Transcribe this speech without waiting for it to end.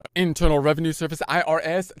Internal Revenue Service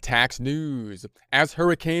IRS tax news. As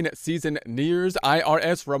hurricane season nears,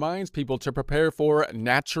 IRS reminds people to prepare for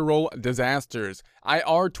natural disasters.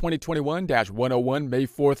 IR 2021-101, May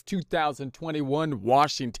 4th, 2021,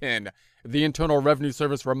 Washington. The Internal Revenue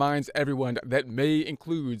Service reminds everyone that May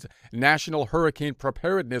includes National Hurricane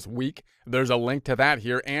Preparedness Week. There's a link to that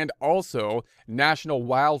here. And also National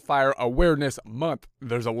Wildfire Awareness Month.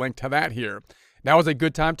 There's a link to that here. Now is a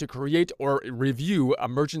good time to create or review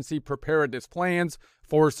emergency preparedness plans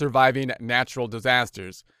for surviving natural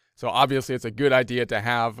disasters. So obviously it's a good idea to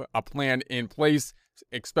have a plan in place,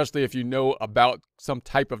 especially if you know about some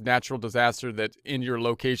type of natural disaster that's in your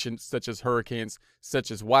location, such as hurricanes, such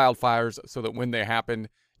as wildfires, so that when they happen,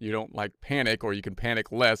 you don't panic, or you can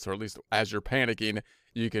panic less, or at least as you're panicking,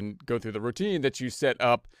 you can go through the routine that you set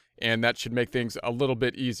up, and that should make things a little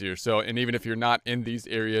bit easier. So, and even if you're not in these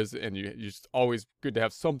areas, and it's always good to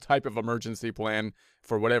have some type of emergency plan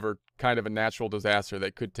for whatever kind of a natural disaster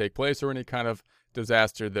that could take place, or any kind of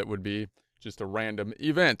disaster that would be just a random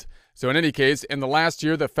event. So in any case, in the last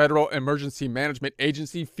year, the Federal Emergency Management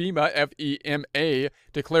Agency, FEMA, F-E-M-A,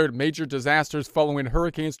 declared major disasters following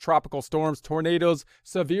hurricanes, tropical storms, tornadoes,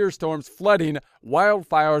 severe storms, flooding,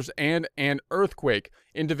 wildfires, and an earthquake.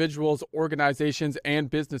 Individuals, organizations, and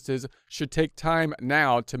businesses should take time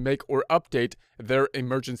now to make or update their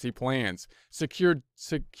emergency plans.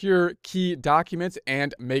 Secure key documents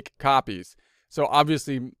and make copies. So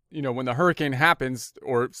obviously, when the hurricane happens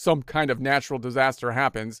or some kind of natural disaster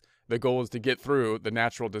happens, the goal is to get through the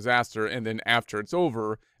natural disaster. And then after it's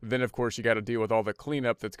over, then of course you got to deal with all the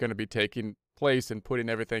cleanup that's going to be taking place and putting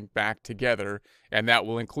everything back together. And that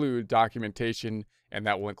will include documentation, and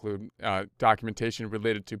that will include documentation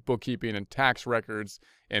related to bookkeeping and tax records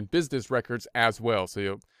and business records as well.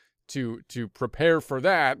 So to prepare for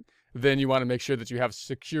that, then you want to make sure that you have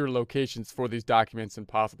secure locations for these documents and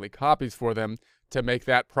possibly copies for them to make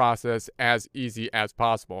that process as easy as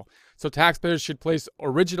possible. So taxpayers should place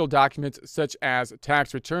original documents such as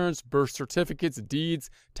tax returns, birth certificates, deeds,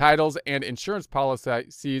 titles, and insurance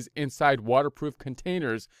policies inside waterproof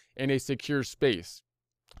containers in a secure space.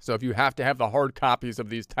 So if you have to have the hard copies of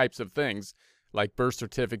these types of things, like birth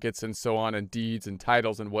certificates and so on, and deeds and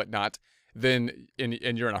titles and whatnot, then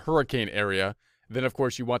and you're in a hurricane area, then of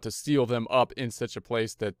course you want to seal them up in such a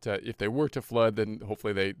place that if they were to flood, then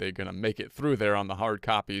hopefully they're going to make it through there on the hard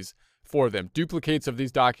copies for them. Duplicates of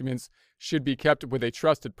these documents should be kept with a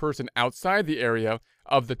trusted person outside the area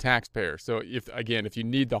of the taxpayer. So if you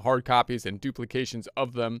need the hard copies and duplications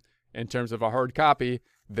of them in terms of a hard copy,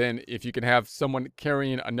 then if you can have someone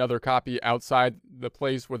carrying another copy outside the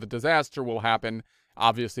place where the disaster will happen,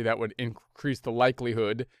 obviously that would increase the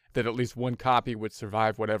likelihood that at least one copy would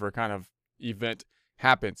survive whatever kind of event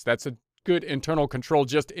happens. That's a good internal control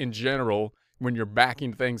just in general when you're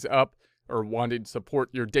backing things up or wanting to support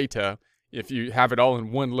your data. If you have it all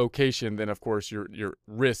in one location, then of course your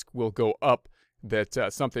risk will go up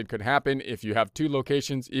that something could happen. If you have two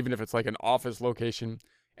locations, even if it's like an office location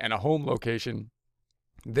and a home location,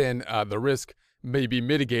 then the risk may be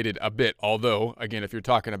mitigated a bit. Although, again, if you're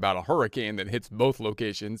talking about a hurricane that hits both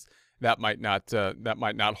locations, that might not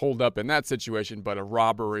hold up in that situation. But a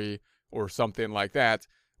robbery or something like that,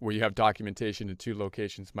 where you have documentation in two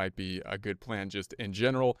locations, might be a good plan just in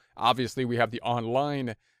general. Obviously, we have the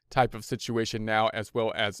online type of situation now, as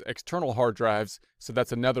well as external hard drives. So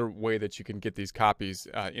that's another way that you can get these copies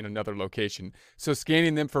in another location. So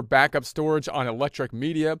scanning them for backup storage on electric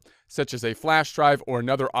media, such as a flash drive, or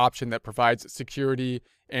another option that provides security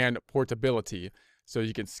and portability. So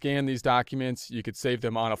you can scan these documents, you could save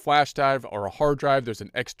them on a flash drive or a hard drive. There's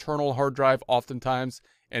an external hard drive oftentimes.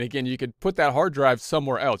 And again, you could put that hard drive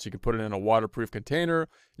somewhere else. You can put it in a waterproof container.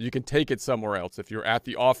 You can take it somewhere else. If you're at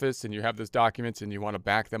the office and you have those documents and you want to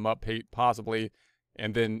back them up possibly,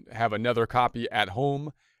 and then have another copy at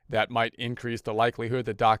home, that might increase the likelihood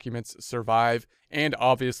that documents survive. And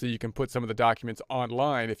obviously, you can put some of the documents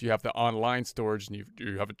online if you have the online storage and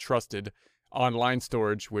you have a trusted online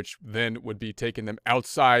storage, which then would be taking them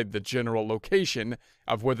outside the general location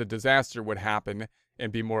of where the disaster would happen,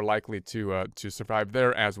 and be more likely to survive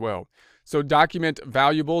there as well. So document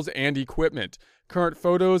valuables and equipment. Current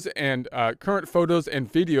photos and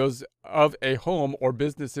videos of a home or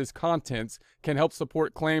business's contents can help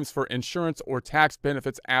support claims for insurance or tax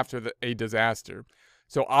benefits after a disaster.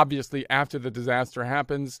 So obviously, after the disaster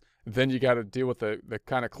happens, then you got to deal with the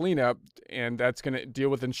kind of cleanup, and that's going to deal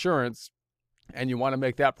with insurance. And you want to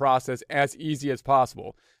make that process as easy as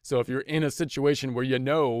possible. So if you're in a situation where you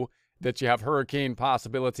know that you have hurricane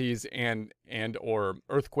possibilities and or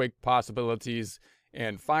earthquake possibilities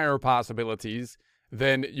and fire possibilities,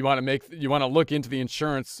 then you want to look into the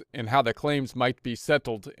insurance and how the claims might be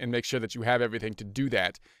settled and make sure that you have everything to do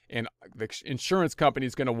that. And the insurance company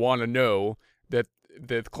is going to want to know that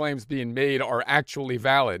the claims being made are actually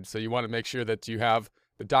valid. So you want to make sure that you have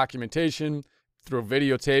the documentation through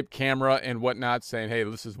videotape, camera, and whatnot saying, hey,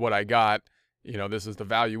 this is what I got. This is the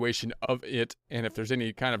valuation of it. And if there's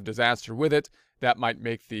any kind of disaster with it, that might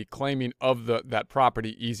make the claiming of that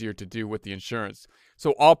property easier to do with the insurance.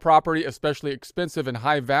 So all property, especially expensive and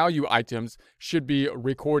high value items, should be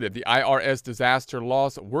recorded. The IRS Disaster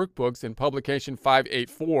Loss Workbooks in Publication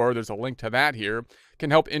 584, there's a link to that here, can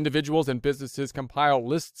help individuals and businesses compile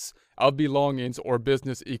lists of belongings or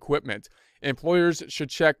business equipment. Employers should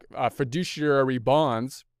check fiduciary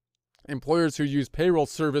bonds. Employers who use payroll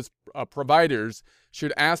service providers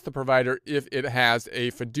should ask the provider if it has a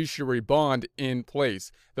fiduciary bond in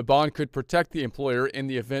place. The bond could protect the employer in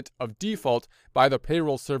the event of default by the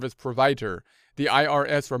payroll service provider. The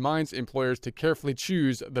IRS reminds employers to carefully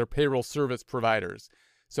choose their payroll service providers.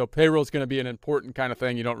 So payroll is going to be an important kind of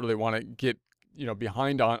thing. You don't really want to get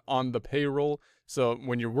behind on the payroll. So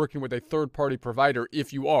when you're working with a third-party provider,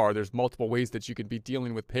 if you are, there's multiple ways that you could be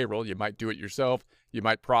dealing with payroll. You might do it yourself. You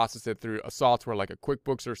might process it through a software like a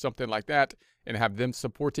QuickBooks or something like that and have them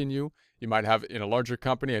supporting you. You might have, in a larger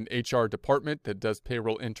company, an HR department that does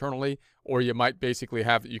payroll internally, or you might basically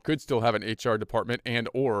you could still have an HR department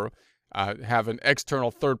or have an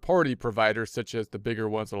external third-party provider, such as the bigger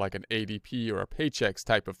ones are like an ADP or a Paychex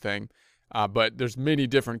type of thing. But there's many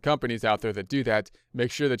different companies out there that do that.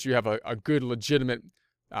 Make sure that you have a good, legitimate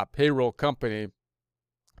payroll company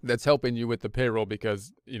that's helping you with the payroll,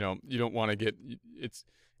 because you don't want to get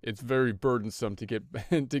it's very burdensome to get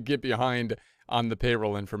to get behind on the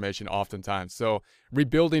payroll information oftentimes. So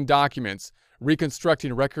rebuilding documents,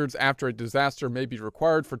 reconstructing records after a disaster may be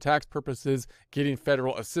required for tax purposes, getting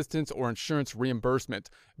federal assistance or insurance reimbursement.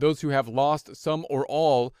 Those who have lost some or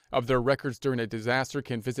all of their records during a disaster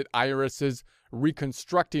can visit IRS's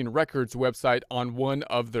Reconstructing Records website on one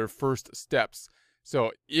of their first steps.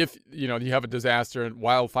 So if you have a disaster and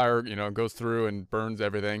wildfire goes through and burns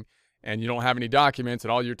everything, and you don't have any documents,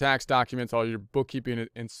 and all your tax documents, all your bookkeeping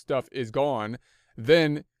and stuff is gone,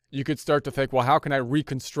 then you could start to think, well, how can I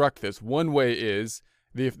reconstruct this? One way is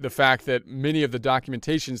the fact that many of the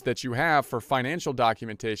documentations that you have for financial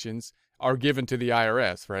documentations are given to the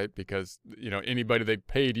IRS, right? Because anybody that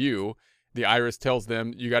paid you, the IRS tells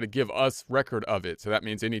them you got to give us record of it. So that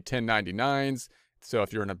means any 1099s. So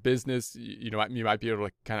if you're in a business, you might be able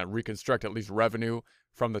to kind of reconstruct at least revenue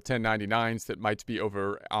from the 1099s that might be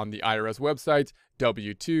over on the IRS website.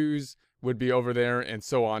 W-2s would be over there, and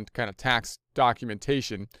so on, kind of tax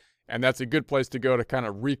documentation. And that's a good place to go to kind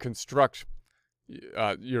of reconstruct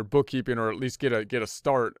your bookkeeping, or at least get a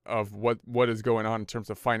start of what is going on in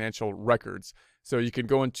terms of financial records. So you can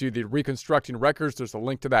go into the Reconstructing Records. There's a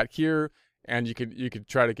link to that here, and you could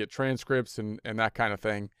try to get transcripts and that kind of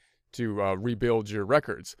thing to rebuild your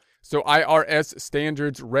records. So IRS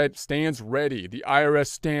stands ready. The IRS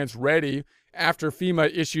stands ready. After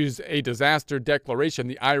FEMA issues a disaster declaration,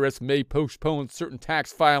 the IRS may postpone certain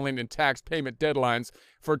tax filing and tax payment deadlines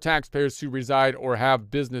for taxpayers who reside or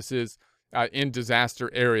have businesses in disaster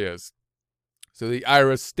areas. So the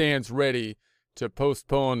IRS stands ready to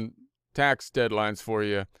postpone tax deadlines for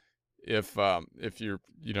you if you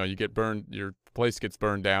get burned, your place gets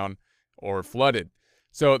burned down or flooded.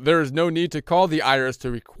 So there is no need to call the IRS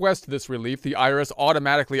to request this relief. The IRS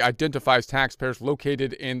automatically identifies taxpayers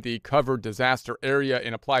located in the covered disaster area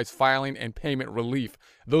and applies filing and payment relief.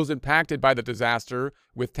 Those impacted by the disaster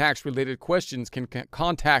with tax-related questions can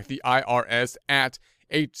contact the IRS at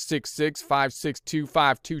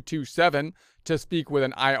 866-562-5227 to speak with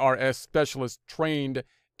an IRS specialist trained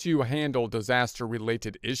to handle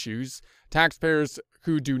disaster-related issues. Taxpayers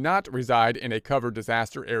who do not reside in a covered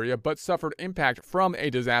disaster area but suffered impact from a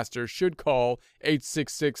disaster should call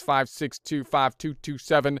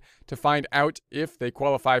 866-562-5227 to find out if they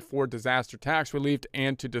qualify for disaster tax relief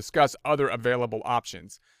and to discuss other available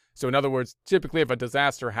options. So in other words, typically if a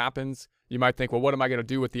disaster happens, you might think, well, what am I going to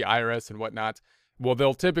do with the IRS and whatnot? Well,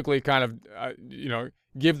 they'll typically kind of,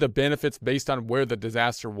 give the benefits based on where the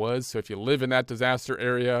disaster was. So if you live in that disaster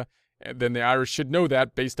area, then the IRS should know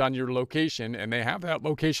that based on your location, and they have that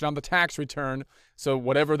location on the tax return. So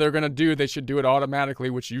whatever they're going to do, they should do it automatically,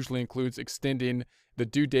 which usually includes extending the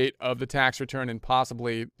due date of the tax return, and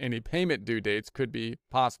possibly any payment due dates could be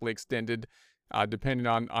possibly extended depending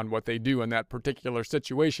on what they do in that particular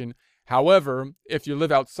situation. However, if you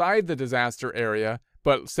live outside the disaster area,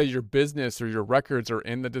 but say your business or your records are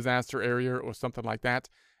in the disaster area or something like that,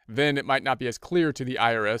 then it might not be as clear to the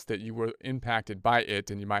IRS that you were impacted by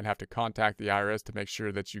it, and you might have to contact the IRS to make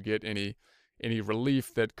sure that you get any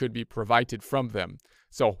relief that could be provided from them.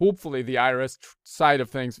 So hopefully the IRS side of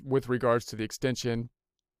things with regards to the extension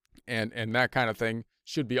and that kind of thing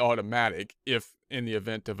should be automatic if in the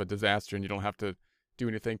event of a disaster, and you don't have to do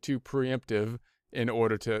anything too preemptive in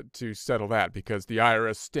order to settle that, because the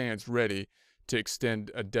IRS stands ready to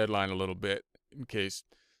extend a deadline a little bit in case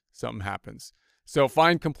something happens. So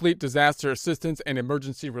find complete disaster assistance and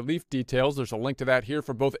emergency relief details. There's a link to that here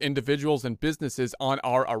for both individuals and businesses on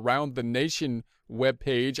our Around the Nation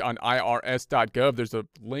webpage on irs.gov. There's a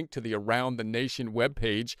link to the Around the Nation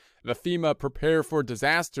webpage. The FEMA Prepare for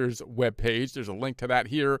Disasters webpage, there's a link to that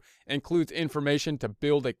here. Includes information to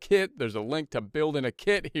build a kit. There's a link to building a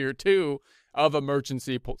kit here too of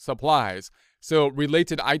emergency supplies. So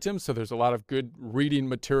related items, so there's a lot of good reading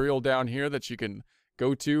material down here that you can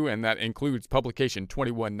go to, and that includes Publication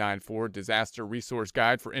 2194, Disaster Resource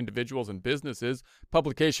Guide for Individuals and Businesses,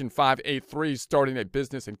 Publication 583, Starting a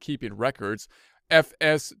Business and Keeping Records,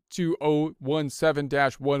 FS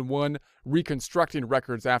 2017-11, Reconstructing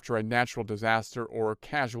Records After a Natural Disaster or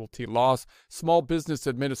Casualty Loss, Small Business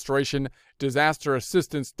Administration,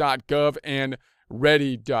 DisasterAssistance.gov, and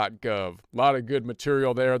Ready.gov. A lot of good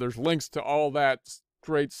material there. There's links to all that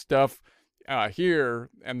great stuff here,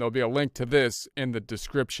 and there'll be a link to this in the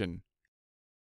description.